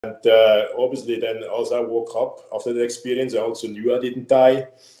And obviously then as I woke up after the experience, I also knew I didn't die.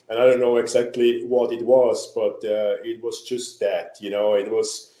 And I don't know exactly what it was, but it was just that, you know, I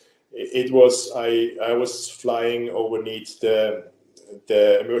was flying underneath the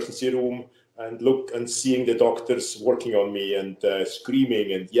emergency room and seeing the doctors working on me and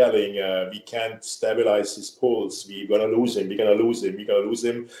screaming and yelling, we can't stabilize his pulse, we're gonna lose him, we're gonna lose him, we're gonna lose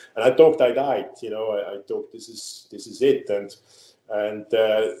him. And I thought I died, you know, I thought this is it. And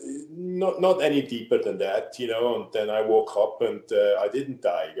not any deeper than that, you know. And then I woke up and I didn't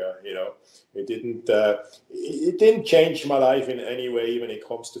die, you know. It didn't change my life in any way when it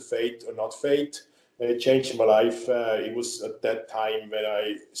comes to fate or not fate. It changed my life. It was at that time when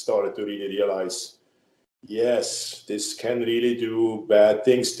I started to really realize, yes, this can really do bad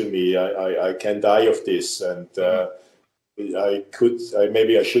things to me. I can die of this, and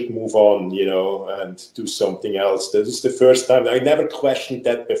maybe I should move on, you know, and do something else. This is the first time. I never questioned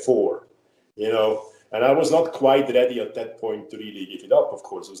that before, you know, and I was not quite ready at that point to really give it up. Of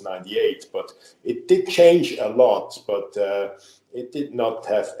course, it was 98, but it did change a lot, but it did not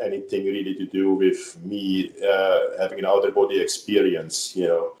have anything really to do with me having an outer body experience, you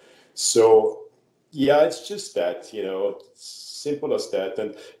know. So yeah, it's just that, you know, simple as that.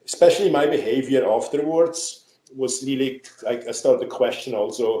 And especially my behavior afterwards was really, like, I started to question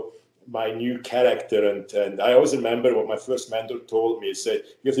also my new character. And I always remember what my first mentor told me. He said,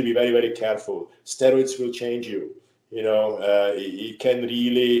 you have to be very, very careful. Steroids will change you. You know, it can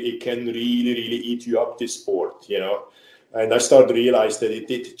really, really eat you up, this sport, you know. And I started to realize that it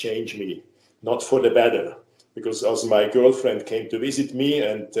did change me, not for the better. Because as my girlfriend came to visit me,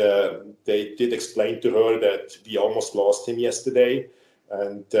 and they did explain to her that we almost lost him yesterday.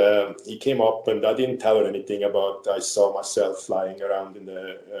 And he came up, and I didn't tell her anything about I saw myself flying around in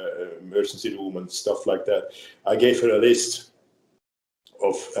the emergency room and stuff like that. I gave her a list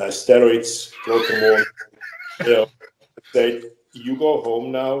of steroids, growth hormone. You know, said, you go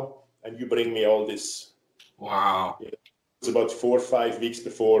home now and you bring me all this. Wow. You know, it was about 4 or 5 weeks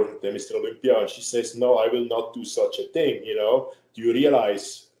before the Mr. Olympia, and she says, no, I will not do such a thing. You know, do you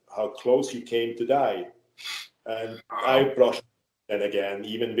realize how close you came to die? And I brushed. And again,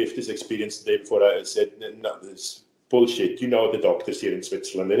 even with this experience the day before, I said, no, this bullshit. You know the doctors here in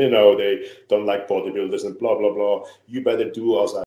Switzerland, and you know they don't like bodybuilders and blah, blah, blah. You better do as I